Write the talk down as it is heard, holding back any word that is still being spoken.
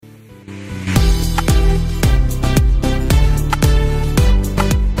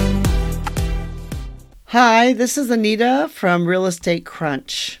Hi, this is Anita from Real Estate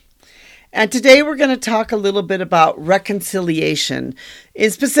Crunch. And today we're going to talk a little bit about reconciliation,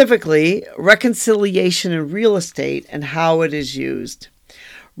 and specifically reconciliation in real estate and how it is used.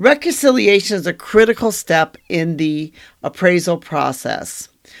 Reconciliation is a critical step in the appraisal process,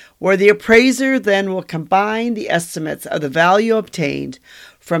 where the appraiser then will combine the estimates of the value obtained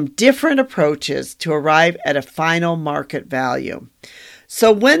from different approaches to arrive at a final market value.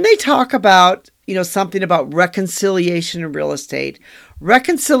 So when they talk about something about reconciliation in real estate,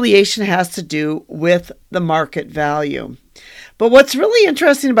 reconciliation has to do with the market value. But what's really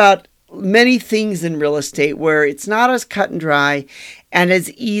interesting about many things in real estate, where it's not as cut and dry and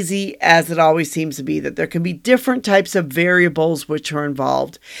as easy as it always seems to be, that there can be different types of variables which are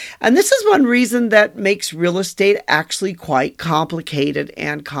involved. And this is one reason that makes real estate actually quite complicated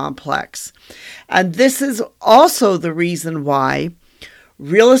and complex. And this is also the reason why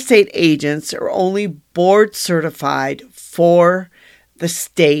real estate agents are only board certified for the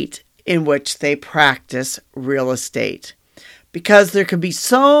state in which they practice real estate, because there can be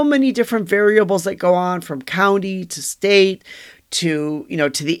so many different variables that go on from county to state to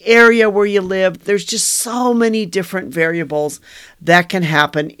the area where you live. There's just so many different variables that can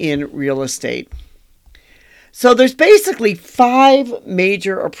happen in real estate. So there's basically 5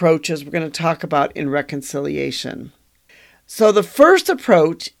 major approaches we're going to talk about in reconciliation. So the first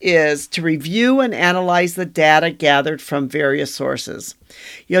approach is to review and analyze the data gathered from various sources.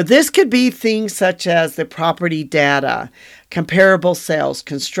 This could be things such as the property data, comparable sales,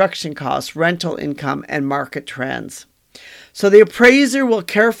 construction costs, rental income, and market trends. So the appraiser will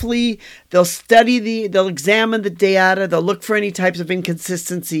they'll examine the data, they'll look for any types of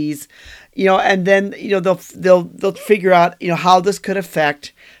inconsistencies, and then, they'll figure out, how this could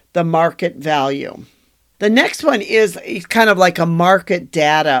affect the market value. The next one is kind of like a market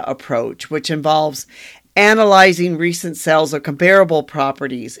data approach, which involves analyzing recent sales of comparable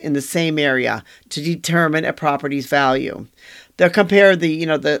properties in the same area to determine a property's value. They'll compare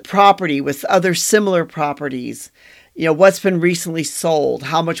the property with other similar properties. What's been recently sold,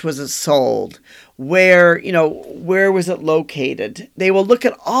 how much was it sold, where was it located. They will look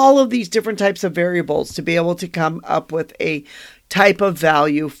at all of these different types of variables to be able to come up with a type of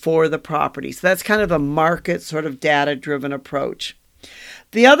value for the property. So that's kind of a market sort of data-driven approach.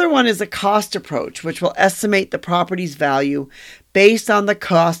 The other one is a cost approach, which will estimate the property's value based on the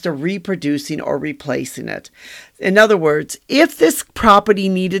cost of reproducing or replacing it. In other words, if this property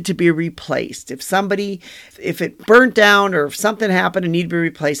needed to be replaced, if it burnt down or if something happened and needed to be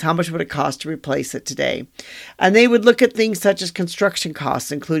replaced, how much would it cost to replace it today? And they would look at things such as construction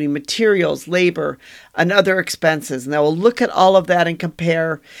costs, including materials, labor, and other expenses. And they will look at all of that and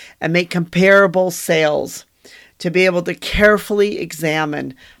compare and make comparable sales to be able to carefully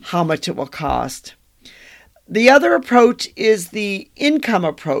examine how much it will cost. The other approach is the income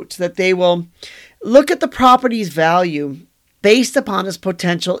approach, that they will look at the property's value based upon its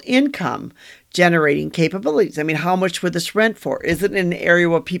potential income generating capabilities. How much would this rent for? Is it in an area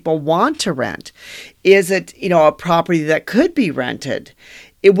where people want to rent? Is it, a property that could be rented?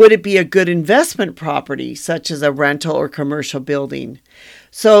 Would it be a good investment property, such as a rental or commercial building?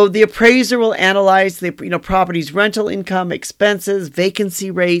 So the appraiser will analyze the property's rental income, expenses,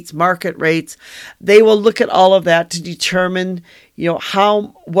 vacancy rates, market rates. They will look at all of that to determine,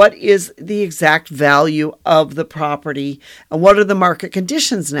 what is the exact value of the property and what are the market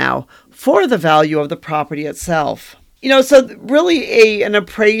conditions now for the value of the property itself. So really an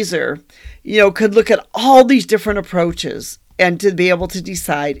appraiser, could look at all these different approaches and to be able to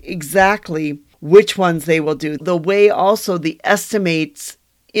decide exactly which ones they will do. The way also the estimates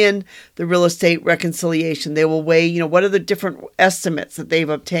in the real estate reconciliation, they will weigh, what are the different estimates that they've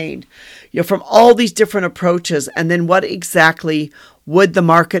obtained, from all these different approaches, and then what exactly would the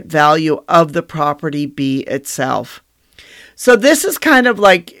market value of the property be itself. So this is kind of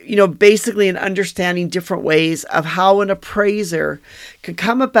like, basically an understanding different ways of how an appraiser could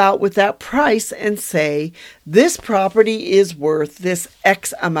come about with that price and say, this property is worth this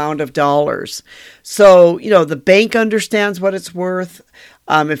X amount of dollars. So, the bank understands what it's worth.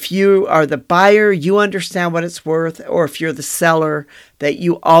 If you are the buyer, you understand what it's worth, or if you're the seller, that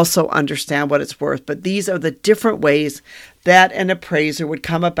you also understand what it's worth. But these are the different ways that an appraiser would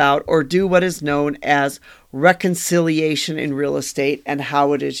come about or do what is known as reconciliation in real estate and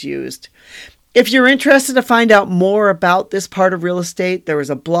how it is used. If you're interested to find out more about this part of real estate, there is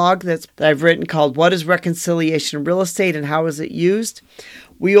a blog that I've written called What is Reconciliation in Real Estate and How is it Used?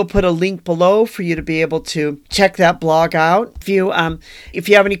 We will put a link below for you to be able to check that blog out. If you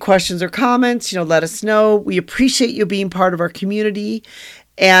have any questions or comments, let us know. We appreciate you being part of our community.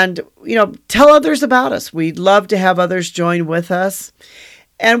 And, tell others about us. We'd love to have others join with us.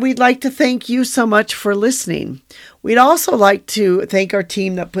 And we'd like to thank you so much for listening. We'd also like to thank our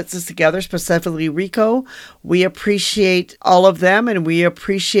team that puts this together, specifically Rico. We appreciate all of them, and we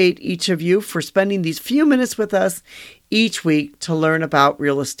appreciate each of you for spending these few minutes with us each week to learn about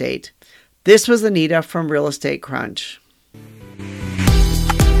real estate. This was Anita from Real Estate Crunch.